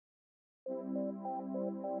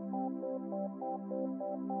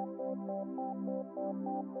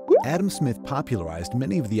Adam Smith popularized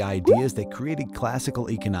many of the ideas that created classical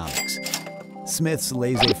economics. Smith's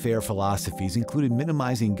laissez-faire philosophies included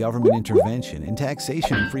minimizing government intervention and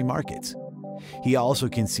taxation in free markets. He also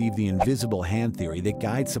conceived the invisible hand theory that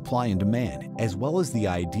guides supply and demand, as well as the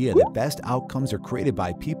idea that best outcomes are created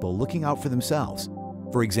by people looking out for themselves.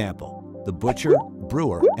 For example, the butcher,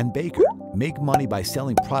 brewer, and baker make money by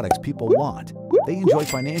selling products people want. They enjoy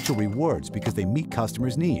financial rewards because they meet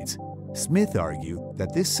customers' needs. Smith argued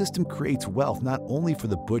that this system creates wealth not only for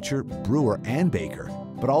the butcher, brewer, and baker,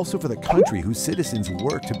 but also for the country whose citizens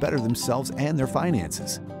work to better themselves and their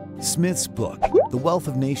finances. Smith's book, The Wealth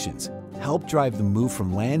of Nations, helped drive the move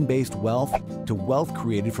from land-based wealth to wealth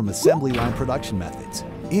created from assembly line production methods.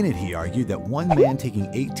 In it, he argued that one man taking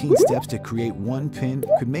 18 steps to create one pin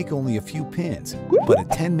could make only a few pins, but a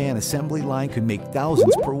 10-man assembly line could make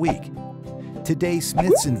thousands per week. Today,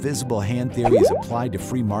 Smith's invisible hand theory is applied to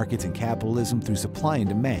free markets and capitalism through supply and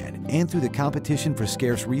demand, and through the competition for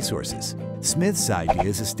scarce resources. Smith's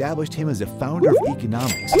ideas established him as a founder of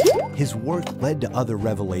economics. His work led to other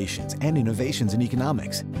revelations and innovations in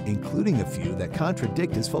economics, including a few that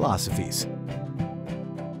contradict his philosophies.